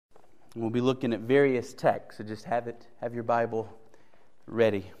And we'll be looking at various texts, so just have your Bible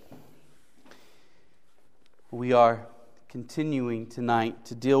ready. We are continuing tonight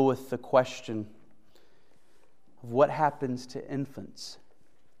to deal with the question of what happens to infants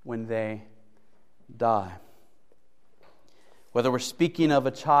when they die. Whether we're speaking of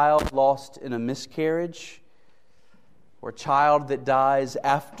a child lost in a miscarriage or a child that dies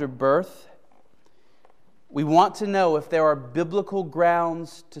after birth, we want to know if there are biblical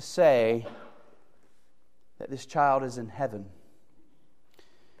grounds to say that this child is in heaven.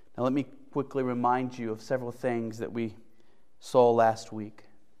 Now let me quickly remind you of several things that we saw last week.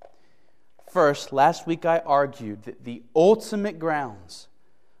 First, last week I argued that the ultimate grounds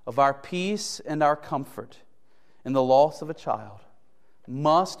of our peace and our comfort in the loss of a child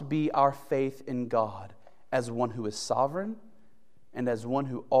must be our faith in God as one who is sovereign and as one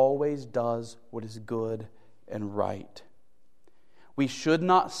who always does what is good and right. We should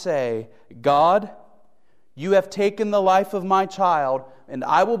not say, God, you have taken the life of my child, and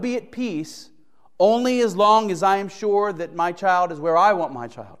I will be at peace only as long as I am sure that my child is where I want my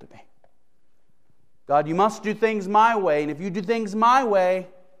child to be. God, you must do things my way, and if you do things my way,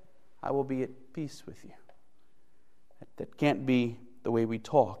 I will be at peace with you. That can't be the way we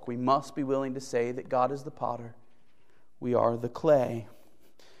talk. We must be willing to say that God is the potter, we are the clay.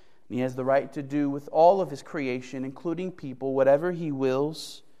 He has the right to do with all of His creation, including people, whatever He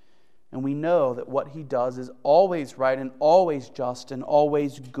wills. And we know that what He does is always right and always just and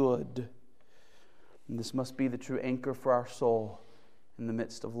always good. And this must be the true anchor for our soul in the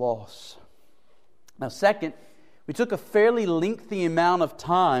midst of loss. Now, second, we took a fairly lengthy amount of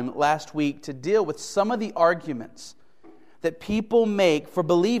time last week to deal with some of the arguments that people make for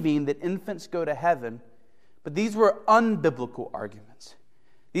believing that infants go to heaven, but these were unbiblical arguments.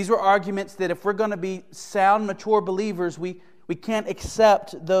 These were arguments that if we're going to be sound, mature believers, we can't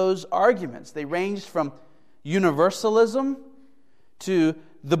accept those arguments. They ranged from universalism to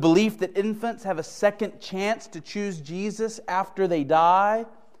the belief that infants have a second chance to choose Jesus after they die,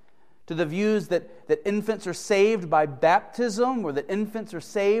 to the views that infants are saved by baptism or that infants are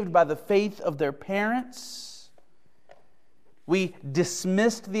saved by the faith of their parents. We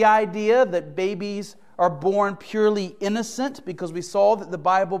dismissed the idea that babies are born purely innocent because we saw that the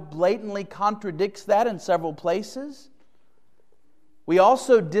Bible blatantly contradicts that in several places. We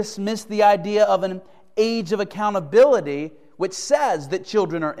also dismissed the idea of an age of accountability which says that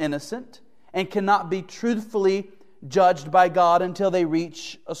children are innocent and cannot be truthfully judged by God until they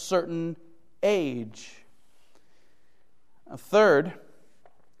reach a certain age. Third,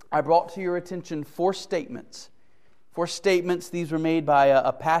 I brought to your attention four statements. These were made by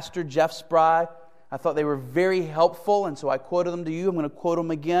a pastor, Jeff Spry. I thought they were very helpful, and so I quoted them to you. I'm going to quote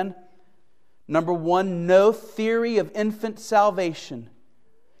them again. Number one, no theory of infant salvation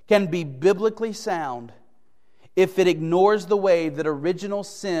can be biblically sound if it ignores the way that original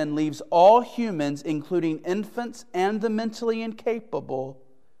sin leaves all humans, including infants and the mentally incapable,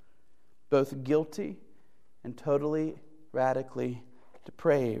 both guilty and totally, radically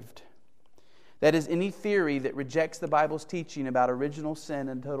depraved. That is, any theory that rejects the Bible's teaching about original sin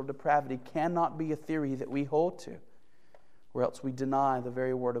and total depravity cannot be a theory that we hold to, or else we deny the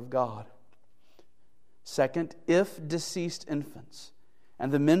very Word of God. Second, if deceased infants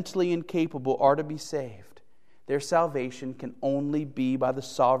and the mentally incapable are to be saved, their salvation can only be by the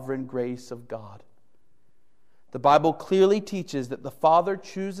sovereign grace of God. The Bible clearly teaches that the Father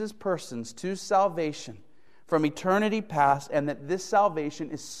chooses persons to salvation from eternity past, and that this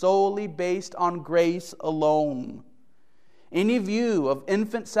salvation is solely based on grace alone. Any view of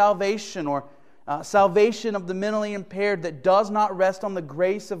infant salvation or salvation of the mentally impaired that does not rest on the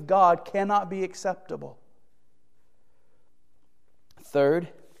grace of God cannot be acceptable. Third,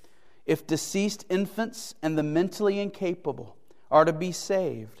 if deceased infants and the mentally incapable are to be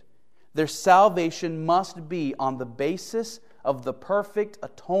saved, their salvation must be on the basis of the perfect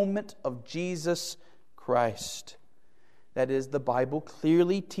atonement of Jesus Christ. That is, the Bible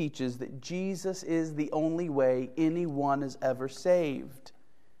clearly teaches that Jesus is the only way anyone is ever saved.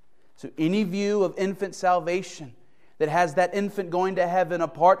 So any view of infant salvation that has that infant going to heaven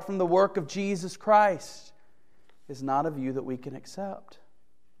apart from the work of Jesus Christ is not a view that we can accept.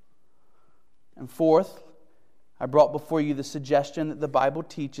 And fourth, I brought before you the suggestion that the Bible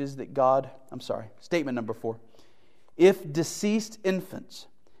teaches that statement number 4. If deceased infants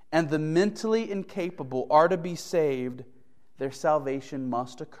and the mentally incapable are to be saved, their salvation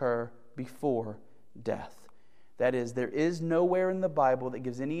must occur before death. That is, there is nowhere in the Bible that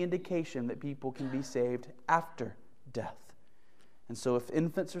gives any indication that people can be saved after death. And so if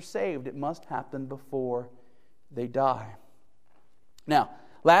infants are saved, it must happen before they die. Now,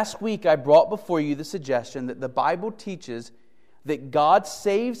 Last week I brought before you the suggestion that the Bible teaches that God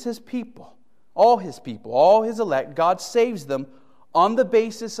saves His people, all His elect. God saves them on the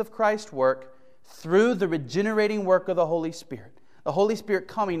basis of Christ's work through the regenerating work of the Holy Spirit. The Holy Spirit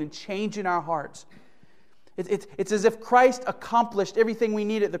coming and changing our hearts. It's as if Christ accomplished everything we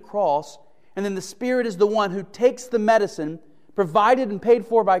need at the cross, and then the Spirit is the one who takes the medicine provided and paid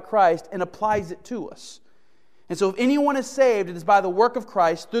for by Christ and applies it to us. And so if anyone is saved, it is by the work of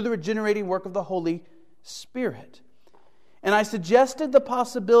Christ through the regenerating work of the Holy Spirit. And I suggested the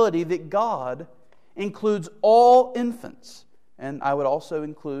possibility that God includes all infants. And I would also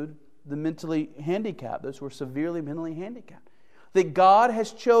include the mentally handicapped, those who are severely mentally handicapped. That God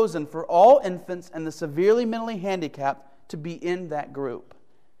has chosen for all infants and the severely mentally handicapped to be in that group.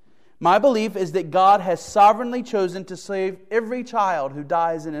 My belief is that God has sovereignly chosen to save every child who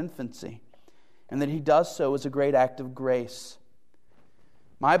dies in infancy, and that He does so as a great act of grace.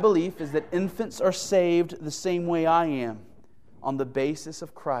 My belief is that infants are saved the same way I am, on the basis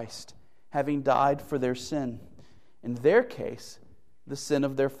of Christ having died for their sin. In their case, the sin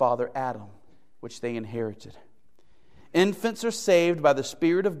of their father Adam, which they inherited. Infants are saved by the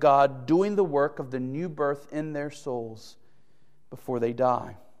Spirit of God doing the work of the new birth in their souls before they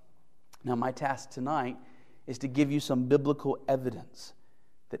die. Now, my task tonight is to give you some biblical evidence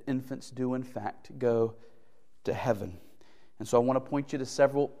that infants do in fact go to heaven. And so I want to point you to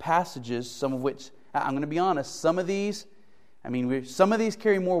several passages, some of which, I'm going to be honest, some of these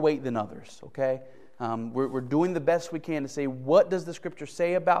carry more weight than others, okay? We're doing the best we can to say, what does the Scripture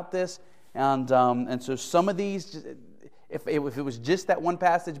say about this? And so some of these, if it was just that one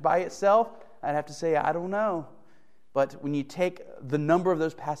passage by itself, I'd have to say, I don't know. But when you take the number of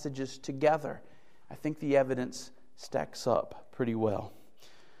those passages together, I think the evidence stacks up pretty well.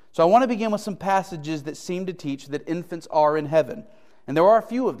 So I want to begin with some passages that seem to teach that infants are in heaven. And there are a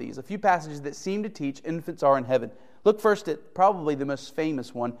few of these, a few passages that seem to teach infants are in heaven. Look first at probably the most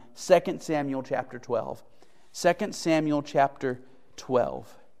famous one, 2 Samuel chapter 12. 2 Samuel chapter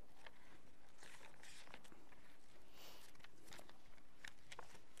 12.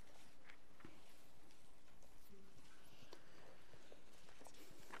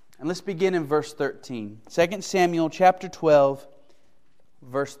 And let's begin in verse 13. 2 Samuel chapter 12,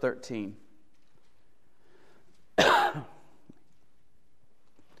 verse 13.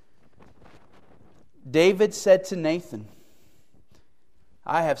 David said to Nathan,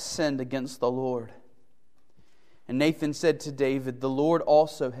 I have sinned against the Lord. And Nathan said to David, the Lord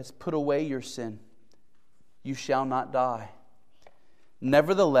also has put away your sin. You shall not die.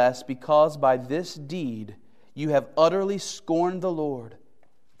 Nevertheless, because by this deed you have utterly scorned the Lord,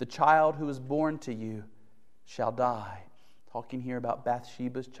 the child who is born to you shall die. Talking here about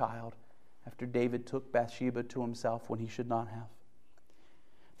Bathsheba's child after David took Bathsheba to himself when he should not have.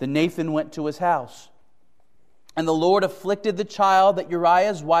 Then Nathan went to his house, and the Lord afflicted the child that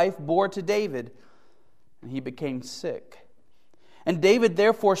Uriah's wife bore to David, and he became sick. And David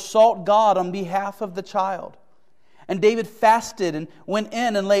therefore sought God on behalf of the child. And David fasted and went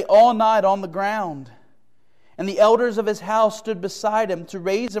in and lay all night on the ground. And the elders of his house stood beside him to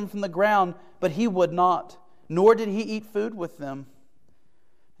raise him from the ground, but he would not, nor did he eat food with them.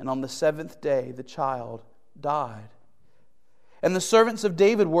 And on the seventh day the child died. And the servants of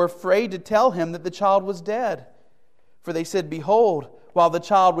David were afraid to tell him that the child was dead. For they said, behold, while the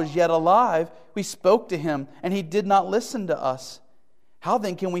child was yet alive, we spoke to him, and he did not listen to us. How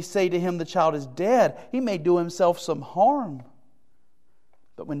then can we say to him, the child is dead? He may do himself some harm.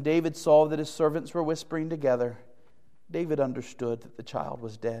 But when David saw that his servants were whispering together, David understood that the child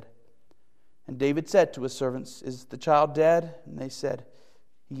was dead. And David said to his servants, is the child dead? And they said,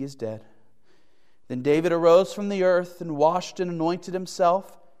 he is dead. Then David arose from the earth and washed and anointed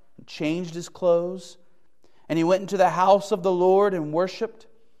himself and changed his clothes. And he went into the house of the Lord and worshipped.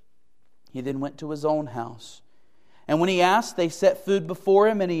 He then went to his own house. And when he asked, they set food before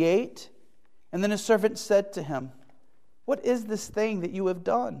him, and he ate. And then his servant said to him, what is this thing that you have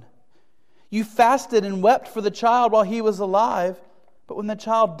done? You fasted and wept for the child while he was alive, but when the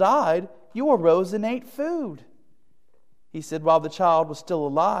child died, you arose and ate food. He said, while the child was still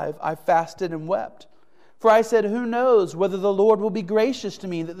alive, I fasted and wept. For I said, who knows whether the Lord will be gracious to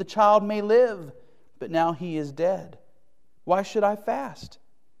me that the child may live? But now he is dead. Why should I fast?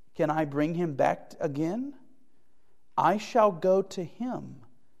 Can I bring him back again? I shall go to him,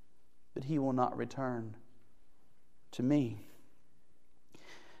 but he will not return to me.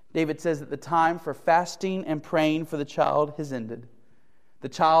 David says that the time for fasting and praying for the child has ended. The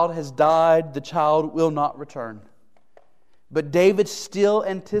child has died. The child will not return. But David still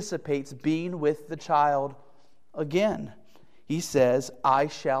anticipates being with the child again. he says, I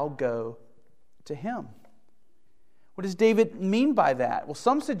shall go to him. What does David mean by that? Well,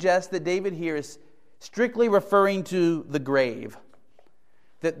 some suggest that David here is strictly referring to the grave.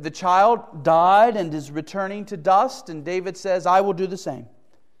 That the child died and is returning to dust, and David says, I will do the same.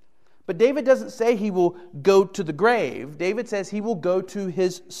 But David doesn't say he will go to the grave. David says he will go to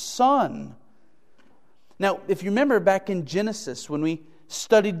his son. Now, if you remember back in Genesis, when we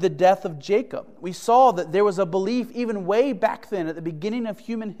studied the death of Jacob, we saw that there was a belief even way back then at the beginning of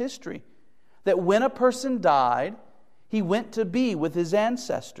human history that when a person died, he went to be with his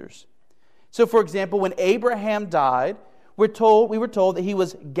ancestors. So, for example, when Abraham died, we were told that he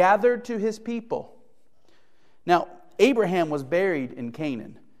was gathered to his people. Now, Abraham was buried in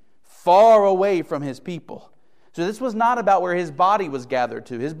Canaan, far away from his people. So this was not about where his body was gathered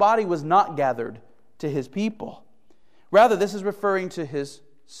to. His body was not gathered to his people. Rather, this is referring to his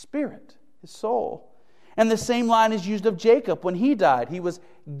spirit, his soul. And the same line is used of Jacob when he died. He was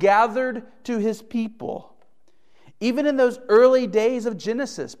gathered to his people. Even in those early days of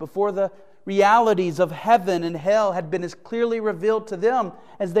Genesis, before the realities of heaven and hell had been as clearly revealed to them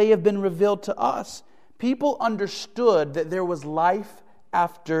as they have been revealed to us, people understood that there was life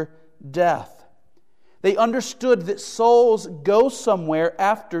after death. They understood that souls go somewhere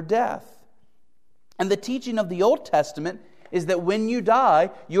after death. And the teaching of the Old Testament is that when you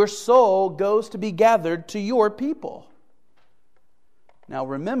die, your soul goes to be gathered to your people. Now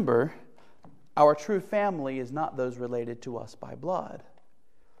remember, our true family is not those related to us by blood.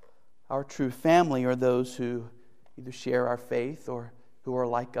 Our true family are those who either share our faith or who are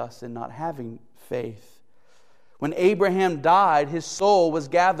like us in not having faith. When Abraham died, his soul was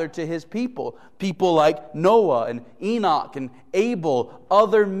gathered to his people. People like Noah and Enoch and Abel,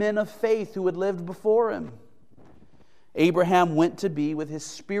 other men of faith who had lived before him. Abraham went to be with his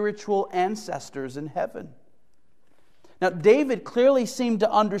spiritual ancestors in heaven. Now, David clearly seemed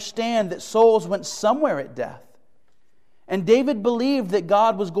to understand that souls went somewhere at death. And David believed that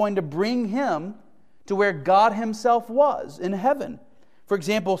God was going to bring him to where God himself was, in heaven. For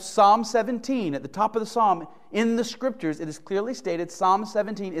example, Psalm 17, at the top of the psalm, in the Scriptures, it is clearly stated Psalm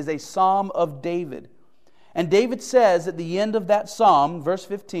 17 is a psalm of David. And David says at the end of that psalm, verse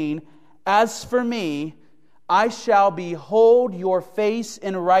 15, As for me, I shall behold your face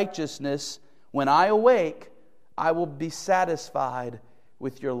in righteousness. When I awake, I will be satisfied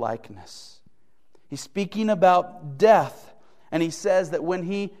with your likeness. He's speaking about death, and he says that when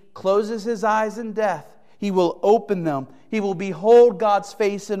he closes his eyes in death, he will open them. He will behold God's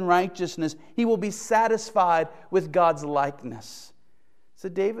face in righteousness. He will be satisfied with God's likeness. So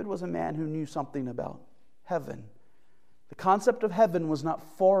David was a man who knew something about heaven. The concept of heaven was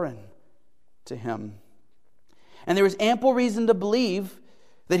not foreign to him. And there was ample reason to believe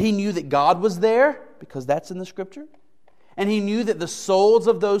that he knew that God was there, because that's in the Scripture. And he knew that the souls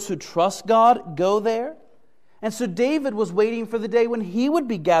of those who trust God go there. And so David was waiting for the day when he would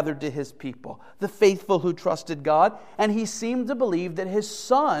be gathered to his people, the faithful who trusted God. And he seemed to believe that his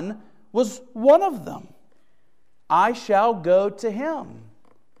son was one of them. I shall go to him.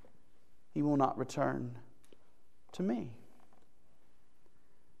 He will not return to me.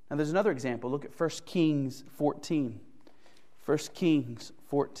 Now there's another example. Look at 1 Kings 14. 1 Kings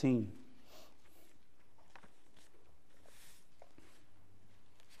 14.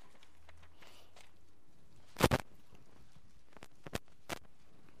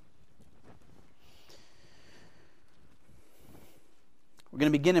 We're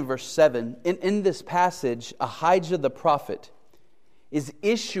going to begin in verse 7. In this passage, Ahijah the prophet is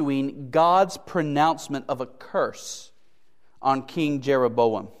issuing God's pronouncement of a curse on King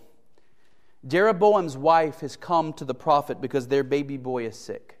Jeroboam. Jeroboam's wife has come to the prophet because their baby boy is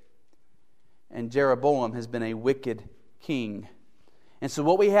sick. And Jeroboam has been a wicked king. And so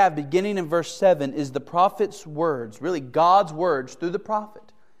what we have beginning in verse 7 is the prophet's words, really God's words through the prophet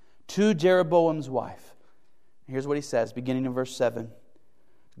to Jeroboam's wife. Here's what he says, beginning in verse 7.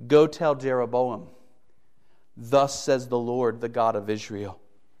 Go tell Jeroboam, thus says the Lord, the God of Israel,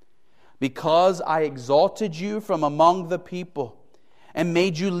 because I exalted you from among the people and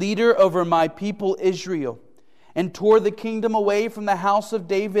made you leader over my people Israel, and tore the kingdom away from the house of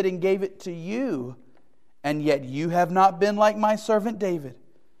David and gave it to you, and yet you have not been like my servant David,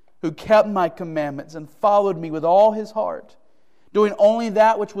 who kept my commandments and followed me with all his heart, doing only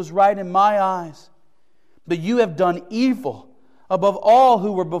that which was right in my eyes. But you have done evil above all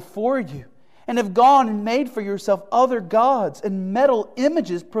who were before you, and have gone and made for yourself other gods and metal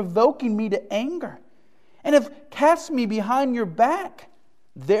images, provoking me to anger, and have cast me behind your back.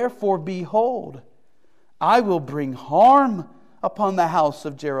 Therefore, behold, I will bring harm upon the house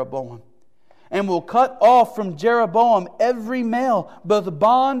of Jeroboam, and will cut off from Jeroboam every male, both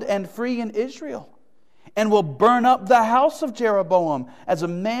bond and free in Israel, and will burn up the house of Jeroboam as a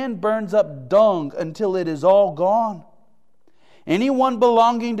man burns up dung until it is all gone. Anyone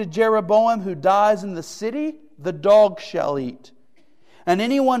belonging to Jeroboam who dies in the city, the dogs shall eat. And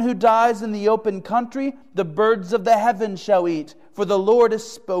anyone who dies in the open country, the birds of the heavens shall eat, for the Lord has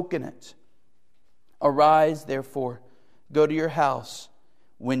spoken it. Arise, therefore, go to your house.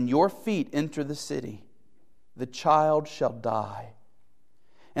 When your feet enter the city, the child shall die.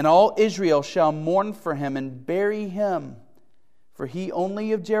 And all Israel shall mourn for him and bury him, for he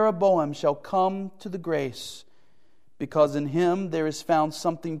only of Jeroboam shall come to the grace, because in him there is found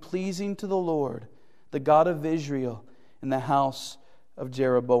something pleasing to the Lord, the God of Israel, in the house of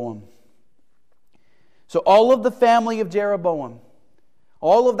Jeroboam. So all of the family of Jeroboam,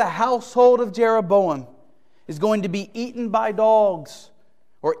 all of the household of Jeroboam is going to be eaten by dogs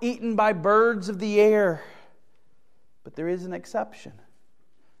or eaten by birds of the air. But there is an exception.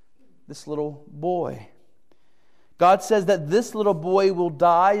 This little boy. God says that this little boy will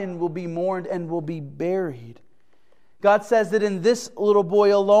die and will be mourned and will be buried. God says that in this little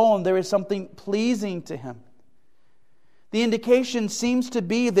boy alone there is something pleasing to Him. The indication seems to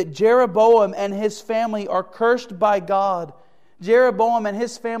be that Jeroboam and his family are cursed by God. Jeroboam and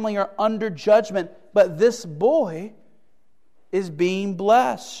his family are under judgment, but this boy is being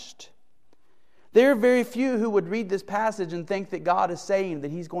blessed. There are very few who would read this passage and think that God is saying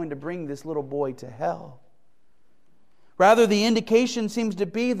that He's going to bring this little boy to hell. Rather, the indication seems to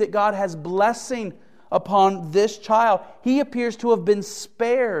be that God has blessing upon this child. He appears to have been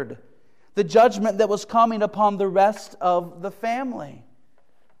spared the judgment that was coming upon the rest of the family.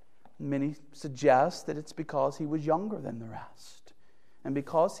 Many suggest that it's because he was younger than the rest. And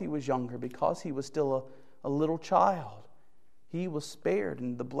because he was younger, because he was still a little child, he was spared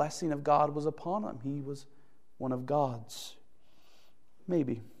and the blessing of God was upon him. He was one of God's.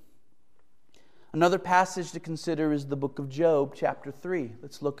 Maybe. Another passage to consider is the book of Job, chapter 3.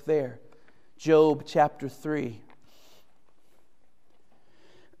 Let's look there. Job, chapter 3.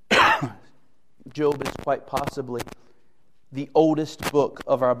 Job is quite possibly the oldest book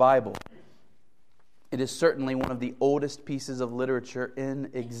of our Bible. It is certainly one of the oldest pieces of literature in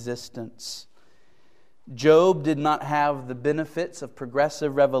existence. Job did not have the benefits of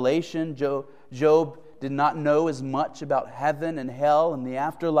progressive revelation. Job did not know as much about heaven and hell and the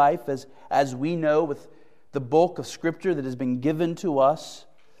afterlife as we know with the bulk of Scripture that has been given to us.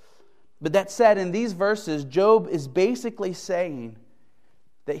 But that said, in these verses, Job is basically saying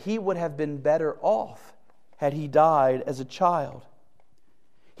that he would have been better off had he died as a child.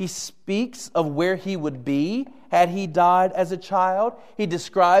 He speaks of where he would be had he died as a child. He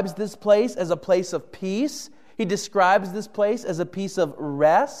describes this place as a place of peace. He describes this place as a place of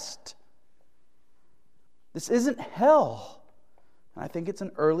rest. This isn't hell. I think it's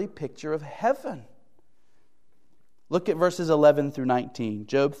an early picture of heaven. Look at verses 11 through 19.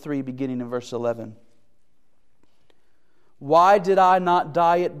 Job 3, beginning in verse 11. Why did I not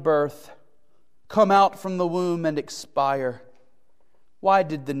die at birth, come out from the womb and expire? Why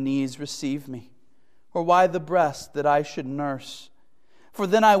did the knees receive me? Or why the breast that I should nurse? For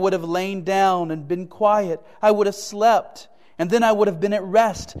then I would have lain down and been quiet. I would have slept, and then I would have been at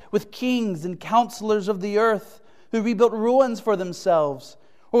rest with kings and counselors of the earth who rebuilt ruins for themselves,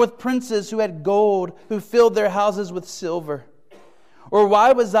 or with princes who had gold, who filled their houses with silver. Or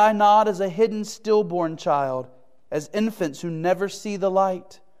why was I not as a hidden stillborn child, as infants who never see the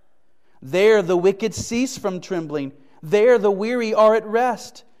light? There the wicked cease from trembling. There the weary are at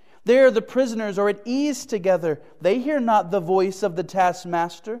rest. There the prisoners are at ease together. They hear not the voice of the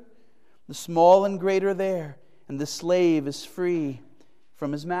taskmaster. The small and great are there, and the slave is free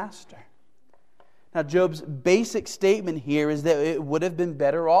from his master. Now, Job's basic statement here is that it would have been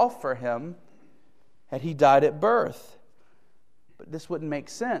better off for him had he died at birth. But this wouldn't make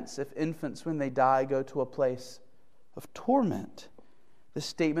sense if infants, when they die, go to a place of torment. This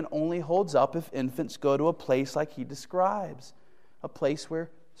statement only holds up if infants go to a place like he describes, a place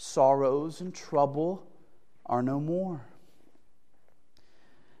where sorrows and trouble are no more.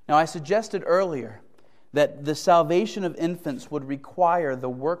 Now, I suggested earlier that the salvation of infants would require the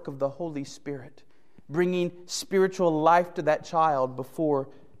work of the Holy Spirit, bringing spiritual life to that child before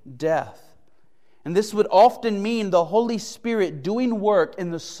death. And this would often mean the Holy Spirit doing work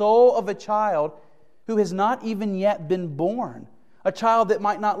in the soul of a child who has not even yet been born, a child that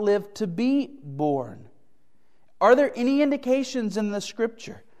might not live to be born. Are there any indications in the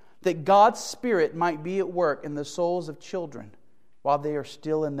Scripture that God's Spirit might be at work in the souls of children while they are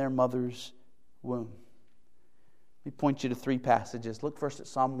still in their mother's womb? Let me point you to 3 passages. Look first at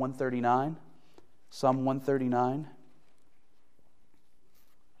Psalm 139. Psalm 139.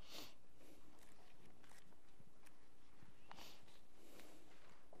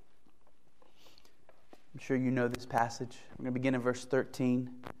 I'm sure you know this passage. We're going to begin in verse 13.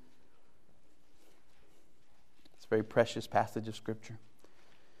 It's a very precious passage of Scripture.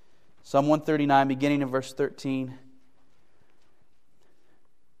 Psalm 139, beginning in verse 13.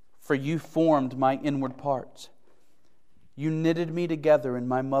 For you formed my inward parts. You knitted me together in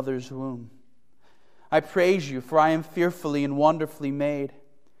my mother's womb. I praise you, for I am fearfully and wonderfully made.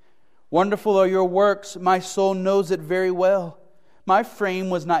 Wonderful are your works, my soul knows it very well. My frame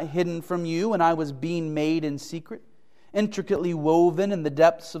was not hidden from you when I was being made in secret, intricately woven in the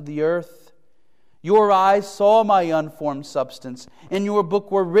depths of the earth. Your eyes saw my unformed substance. In your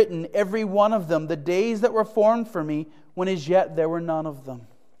book were written, every one of them, the days that were formed for me, when as yet there were none of them.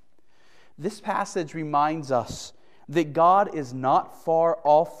 This passage reminds us that God is not far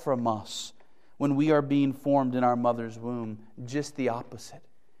off from us when we are being formed in our mother's womb. Just the opposite.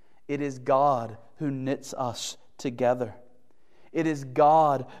 It is God who knits us together. It is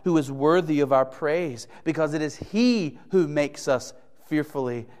God who is worthy of our praise because it is He who makes us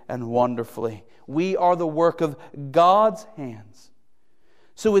fearfully and wonderfully. We are the work of God's hands.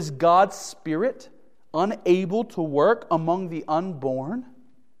 So is God's Spirit unable to work among the unborn?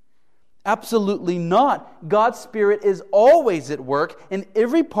 Absolutely not. God's Spirit is always at work in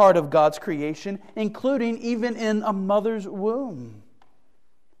every part of God's creation, including even in a mother's womb.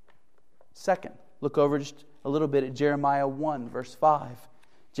 Second, look over just a little bit at Jeremiah 1, verse 5.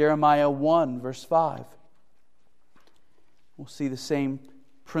 Jeremiah 1, verse 5. We'll see the same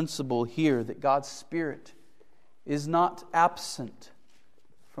principle here, that God's Spirit is not absent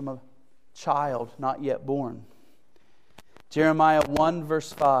from a child not yet born. Jeremiah 1,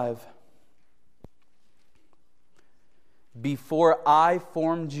 verse 5. Before I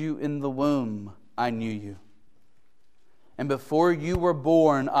formed you in the womb, I knew you. And before you were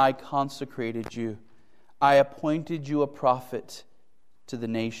born, I consecrated you. I appointed you a prophet to the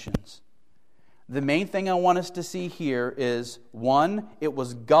nations. The main thing I want us to see here is, one, it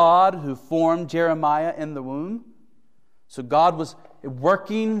was God who formed Jeremiah in the womb. So God was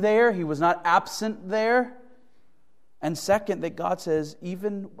working there. He was not absent there. And second, that God says,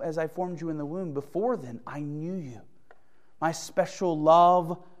 even as I formed you in the womb, before then, I knew you. My special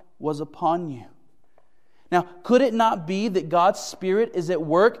love was upon you. Now, could it not be that God's Spirit is at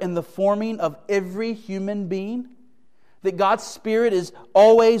work in the forming of every human being? That God's Spirit is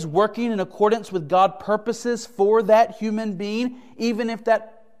always working in accordance with God's purposes for that human being, even if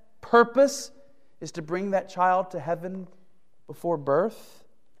that purpose is to bring that child to heaven before birth?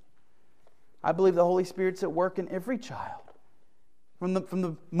 I believe the Holy Spirit's at work in every child. From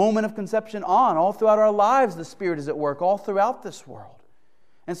the moment of conception on, all throughout our lives, the Spirit is at work, all throughout this world.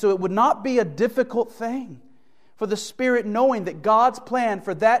 And so it would not be a difficult thing for the Spirit, knowing that God's plan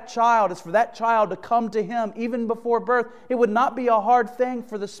for that child is for that child to come to Him even before birth. It would not be a hard thing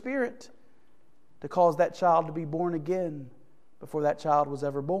for the Spirit to cause that child to be born again before that child was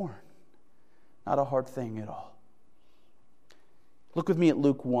ever born. Not a hard thing at all. Look with me at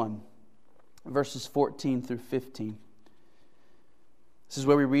Luke 1, verses 14 through 15. This is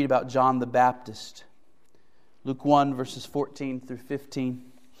where we read about John the Baptist. Luke 1, verses 14 through 15.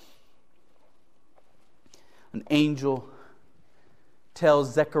 An angel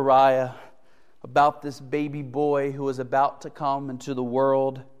tells Zechariah about this baby boy who is about to come into the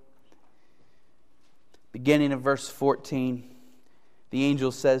world. Beginning in verse 14, the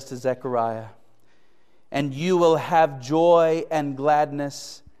angel says to Zechariah, "And you will have joy and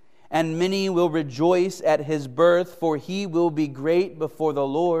gladness, and many will rejoice at his birth, for he will be great before the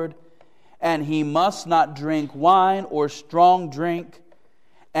Lord, and he must not drink wine or strong drink,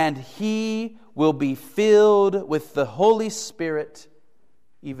 and he will be filled with the Holy Spirit,"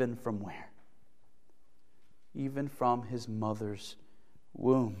 even from where? Even from his mother's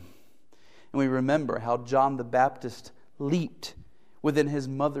womb. And we remember how John the Baptist leaped within his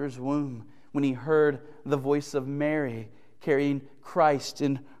mother's womb when he heard the voice of Mary carrying Christ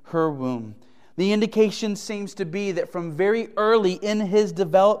in her womb. The indication seems to be that from very early in his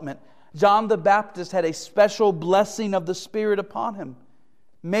development, John the Baptist had a special blessing of the Spirit upon him.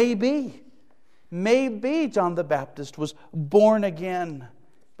 Maybe John the Baptist was born again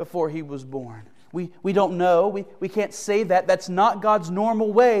before he was born. We don't know. We can't say that. That's not God's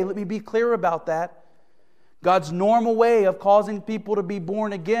normal way. Let me be clear about that. God's normal way of causing people to be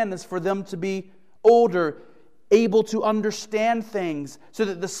born again is for them to be older, able to understand things, so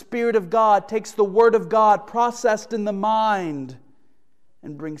that the Spirit of God takes the Word of God processed in the mind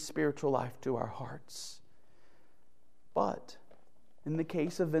and brings spiritual life to our hearts. But in the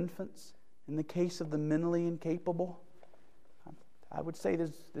case of infants, In the case of the mentally incapable, I would say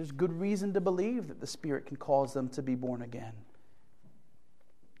there's good reason to believe that the Spirit can cause them to be born again.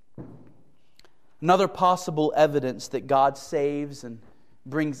 Another possible evidence that God saves and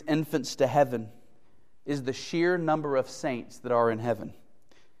brings infants to heaven is the sheer number of saints that are in heaven.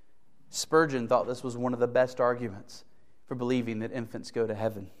 Spurgeon thought this was one of the best arguments for believing that infants go to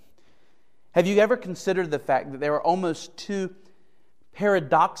heaven. Have you ever considered the fact that there are almost two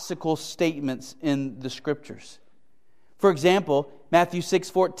paradoxical statements in the Scriptures? For example, Matthew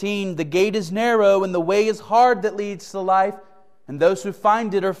 6:14, the gate is narrow and the way is hard that leads to life, and those who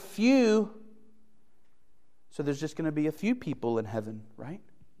find it are few. So there's just going to be a few people in heaven, right?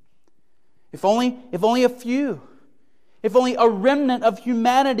 If only a few. If only a remnant of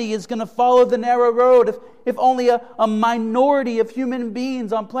humanity is going to follow the narrow road. If only a minority of human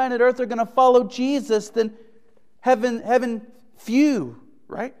beings on planet Earth are going to follow Jesus, then heaven few,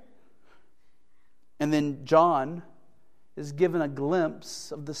 right? And then John is given a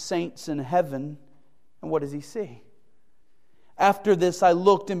glimpse of the saints in heaven. And what does he see? After this I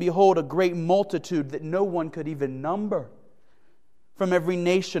looked, and behold, a great multitude that no one could even number, from every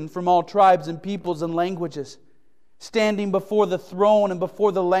nation, from all tribes and peoples and languages, standing before the throne and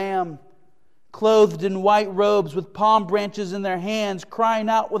before the Lamb, clothed in white robes with palm branches in their hands, crying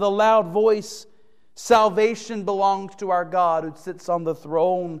out with a loud voice, salvation belongs to our God who sits on the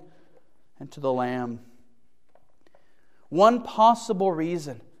throne and to the Lamb. One possible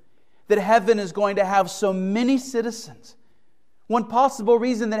reason that heaven is going to have so many citizens, one possible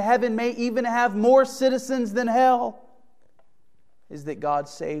reason that heaven may even have more citizens than hell, is that God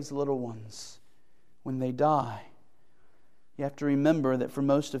saves little ones when they die. You have to remember that for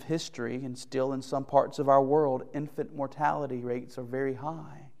most of history, and still in some parts of our world, infant mortality rates are very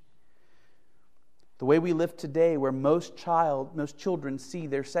high. The way we live today, where most children see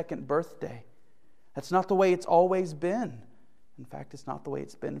their second birthday, that's not the way it's always been. In fact, it's not the way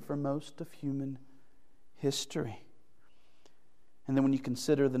it's been for most of human history. And then when you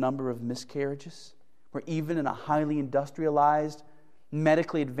consider the number of miscarriages, where even in a highly industrialized,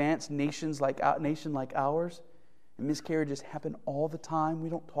 medically advanced nation like ours, and miscarriages happen all the time. We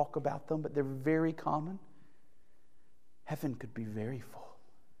don't talk about them, but they're very common. Heaven could be very full,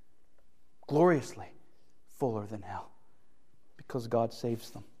 gloriously fuller than hell, because God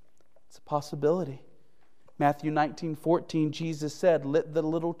saves them. It's a possibility. Matthew 19:14, Jesus said, "Let the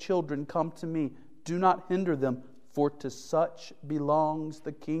little children come to me. Do not hinder them, for to such belongs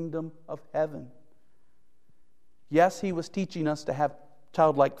the kingdom of heaven." Yes, He was teaching us to have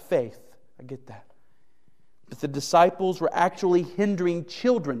childlike faith. I get that. But the disciples were actually hindering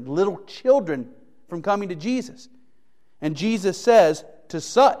children, little children, from coming to Jesus. And Jesus says, to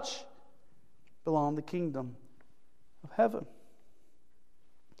such belong the kingdom of heaven.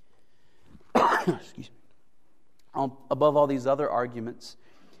 Excuse me. Above all these other arguments,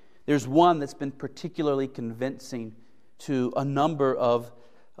 there's one that's been particularly convincing to a number of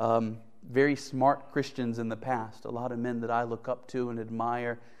very smart Christians in the past. A lot of men that I look up to and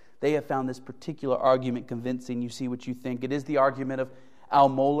admire. They have found this particular argument convincing. You see what you think. It is the argument of Al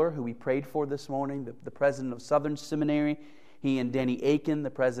Mohler, who we prayed for this morning, the president of Southern Seminary. He and Danny Akin,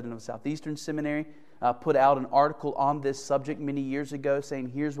 the president of Southeastern Seminary, put out an article on this subject many years ago saying,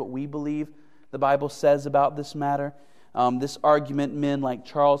 here's what we believe the Bible says about this matter. This argument, men like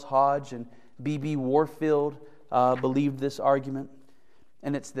Charles Hodge and B.B. Warfield believed this argument.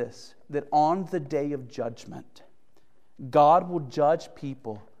 And it's this, that on the day of judgment, God will judge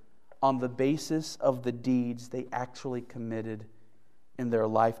people on the basis of the deeds they actually committed in their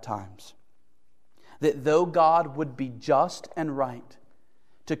lifetimes. That though God would be just and right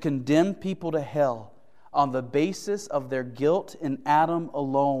to condemn people to hell on the basis of their guilt in Adam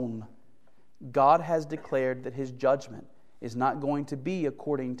alone, God has declared that His judgment is not going to be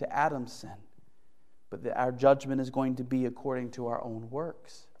according to Adam's sin, but that our judgment is going to be according to our own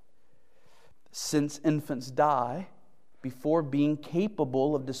works. Since infants die before being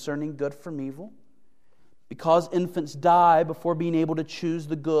capable of discerning good from evil, because infants die before being able to choose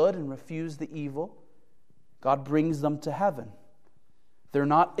the good and refuse the evil, God brings them to heaven. They're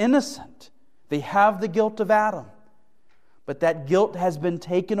not innocent. They have the guilt of Adam. But that guilt has been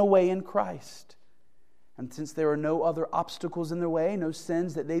taken away in Christ. And since there are no other obstacles in their way, no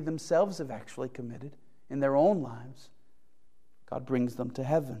sins that they themselves have actually committed in their own lives, God brings them to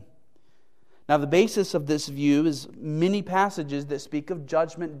heaven. Now, the basis of this view is many passages that speak of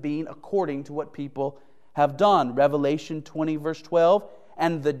judgment being according to what people have done. Revelation 20, verse 12,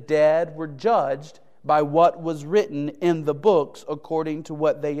 and the dead were judged by what was written in the books according to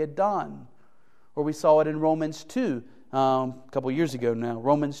what they had done. Or we saw it in Romans 2, a couple years ago now.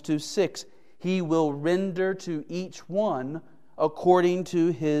 Romans 2:6. He will render to each one according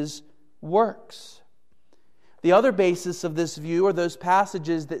to his works. The other basis of this view are those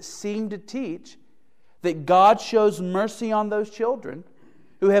passages that seem to teach that God shows mercy on those children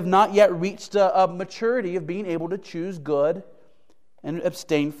who have not yet reached a maturity of being able to choose good and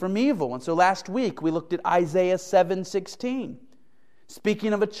abstain from evil. And so last week we looked at Isaiah 7:16.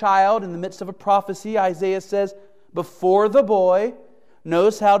 Speaking of a child in the midst of a prophecy, Isaiah says, before the boy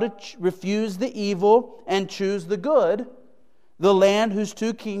knows how to refuse the evil and choose the good, the land whose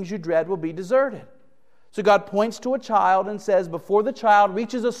two kings you dread will be deserted. So God points to a child and says, before the child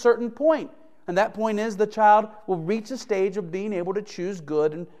reaches a certain point, and that point is the child will reach a stage of being able to choose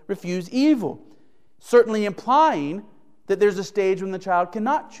good and refuse evil. Certainly implying that there's a stage when the child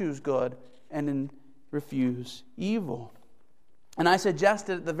cannot choose good and then refuse evil. And I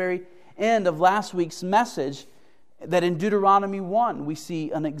suggested at the very end of last week's message that in Deuteronomy 1 we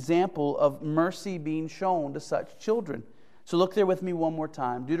see an example of mercy being shown to such children. So look there with me one more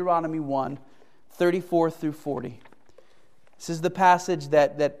time. Deuteronomy 1, 34 through 40. This is the passage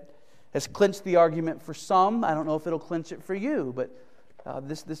that has clinched the argument for some. I don't know if it'll clinch it for you, but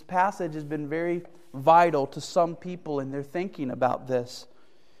this passage has been very vital to some people in their thinking about this.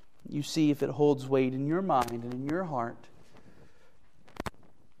 You see if it holds weight in your mind and in your heart.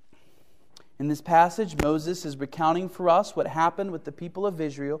 In this passage, Moses is recounting for us what happened with the people of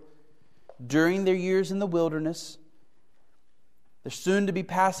Israel during their years in the wilderness. They're soon to be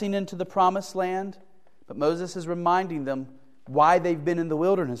passing into the promised land, but Moses is reminding them why they've been in the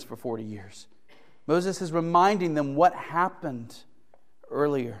wilderness for 40 years. Moses is reminding them what happened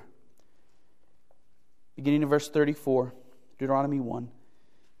earlier. Beginning in verse 34, Deuteronomy 1.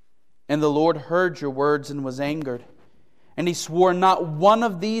 And the Lord heard your words and was angered. And he swore, not one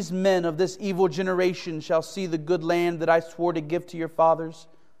of these men of this evil generation shall see the good land that I swore to give to your fathers,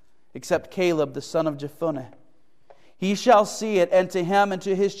 except Caleb the son of Jephunneh. He shall see it, and to him and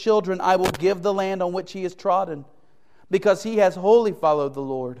to his children I will give the land on which he is trodden, because he has wholly followed the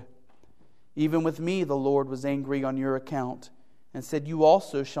Lord. Even with me the Lord was angry on your account, and said, you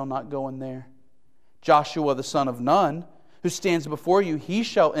also shall not go in there. Joshua the son of Nun, who stands before you, he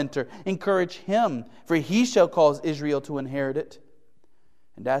shall enter. Encourage him, for he shall cause Israel to inherit it.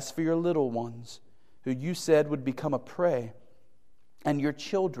 And as for your little ones, who you said would become a prey, and your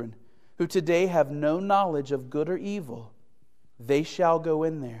children, who today have no knowledge of good or evil, they shall go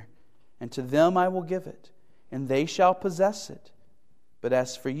in there, and to them I will give it, and they shall possess it. But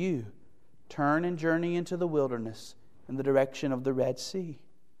as for you, turn and journey into the wilderness in the direction of the Red Sea.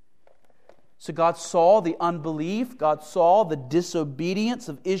 So God saw the unbelief, God saw the disobedience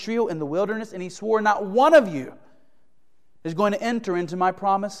of Israel in the wilderness, and he swore, not one of you is going to enter into my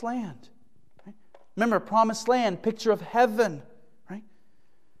promised land. Right? Remember, promised land, picture of heaven. Right?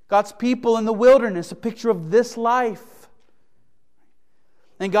 God's people in the wilderness, a picture of this life.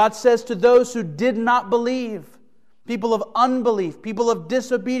 And God says to those who did not believe, people of unbelief, people of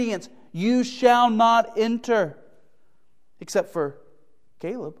disobedience, you shall not enter. Except for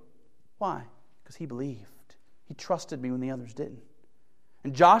Caleb. Why? Because he believed. He trusted me when the others didn't.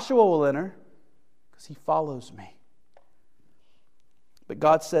 And Joshua will enter because he follows me. But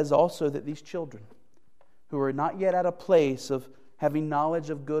God says also that these children who are not yet at a place of having knowledge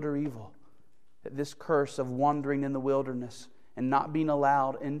of good or evil, that this curse of wandering in the wilderness and not being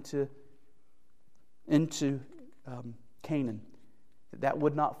allowed into Canaan, that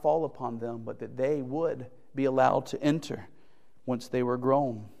would not fall upon them, but that they would be allowed to enter once they were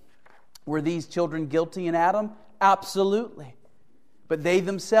grown. Were these children guilty in Adam? Absolutely. But they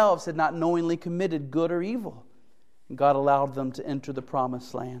themselves had not knowingly committed good or evil. And God allowed them to enter the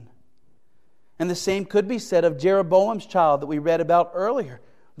promised land. And the same could be said of Jeroboam's child that we read about earlier.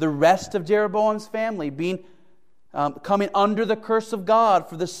 The rest of Jeroboam's family coming under the curse of God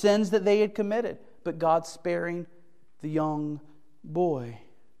for the sins that they had committed. But God sparing the young boy.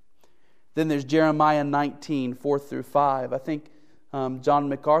 Then there's Jeremiah 19, 4 through 5. I think John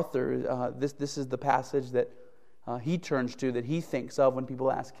MacArthur, this is the passage that he turns to, that he thinks of when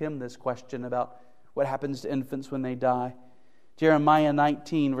people ask him this question about what happens to infants when they die. Jeremiah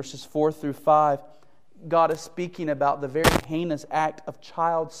 19, verses 4 through 5. God is speaking about the very heinous act of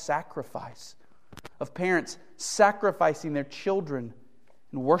child sacrifice, of parents sacrificing their children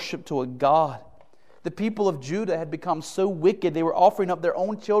in worship to a god. The people of Judah had become so wicked, they were offering up their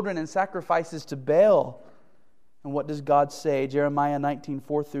own children in sacrifices to Baal. And what does God say? Jeremiah 19,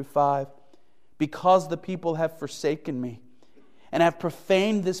 4 through 5. Because the people have forsaken me and have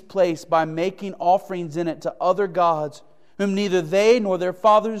profaned this place by making offerings in it to other gods, whom neither they nor their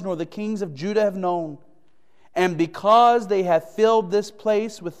fathers nor the kings of Judah have known, And because they have filled this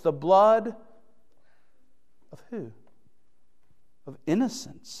place with the blood of who? Of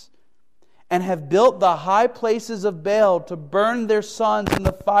innocents. And have built the high places of Baal to burn their sons in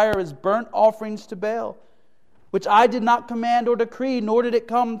the fire as burnt offerings to Baal, which I did not command or decree, nor did it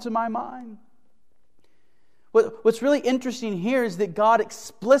come to my mind. What's really interesting here is that God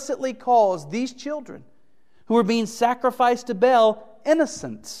explicitly calls these children who are being sacrificed to Baal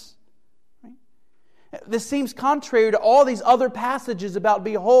innocents. Right? This seems contrary to all these other passages about,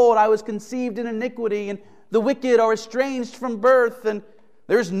 behold, I was conceived in iniquity, and the wicked are estranged from birth, and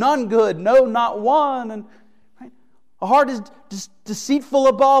there's none good, no, not one. And right? A heart is deceitful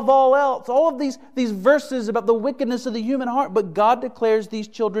above all else. All of these verses about the wickedness of the human heart, but God declares these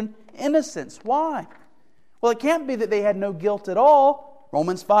children innocents. Why? Well, it can't be that they had no guilt at all.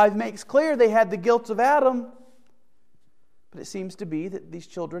 Romans 5 makes clear they had the guilt of Adam. But it seems to be that these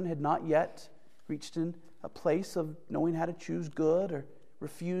children had not yet reached in a place of knowing how to choose good or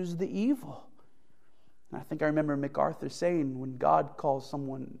refuse the evil. And I think I remember MacArthur saying, when God calls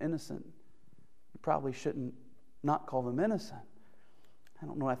someone innocent, you probably shouldn't not call them innocent. I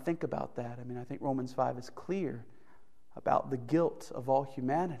don't know what I think about that. I mean, I think Romans 5 is clear about the guilt of all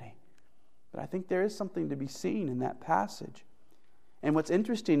humanity. But I think there is something to be seen in that passage. And what's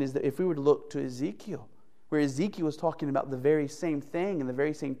interesting is that if we were to look to Ezekiel, where Ezekiel was talking about the very same thing and the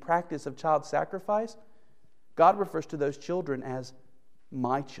very same practice of child sacrifice, God refers to those children as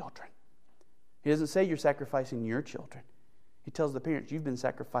my children. He doesn't say you're sacrificing your children. He tells the parents, you've been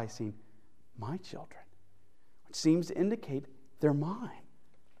sacrificing my children, which seems to indicate they're mine,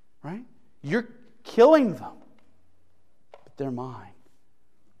 right? You're killing them, but they're mine.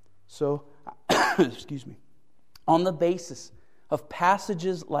 So, excuse me, on the basis of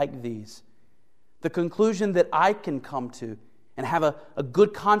passages like these, the conclusion that I can come to and have a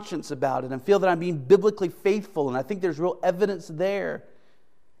good conscience about it and feel that I'm being biblically faithful, and I think there's real evidence there,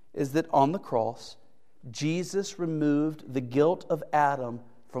 is that on the cross, Jesus removed the guilt of Adam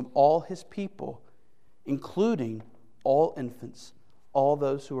from all his people, including all infants, all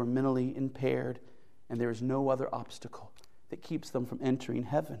those who are mentally impaired, and there is no other obstacle that keeps them from entering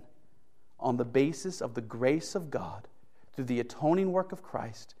heaven. On the basis of the grace of God, through the atoning work of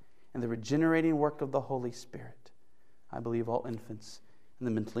Christ and the regenerating work of the Holy Spirit, I believe all infants and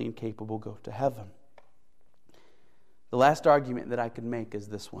the mentally incapable go to heaven. The last argument that I could make is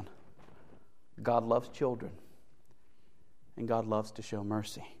this one. God loves children, and God loves to show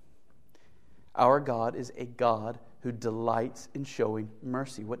mercy. Our God is a God who delights in showing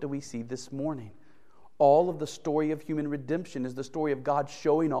mercy. What do we see this morning? All of the story of human redemption is the story of God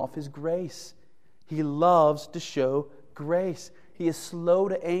showing off His grace. He loves to show grace. He is slow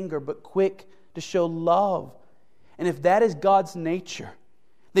to anger, but quick to show love. And if that is God's nature,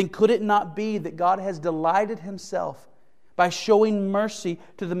 then could it not be that God has delighted Himself by showing mercy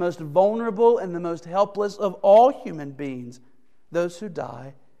to the most vulnerable and the most helpless of all human beings, those who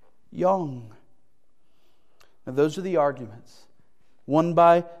die young? Now, those are the arguments. One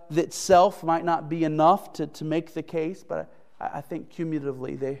by itself might not be enough to make the case, but I think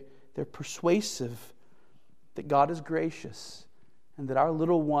cumulatively they're persuasive that God is gracious and that our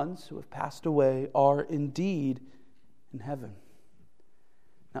little ones who have passed away are indeed in heaven.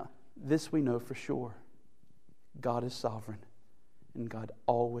 Now, this we know for sure. God is sovereign, and God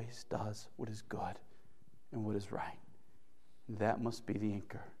always does what is good and what is right. And that must be the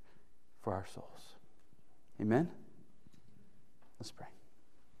anchor for our souls. Amen? Let's pray.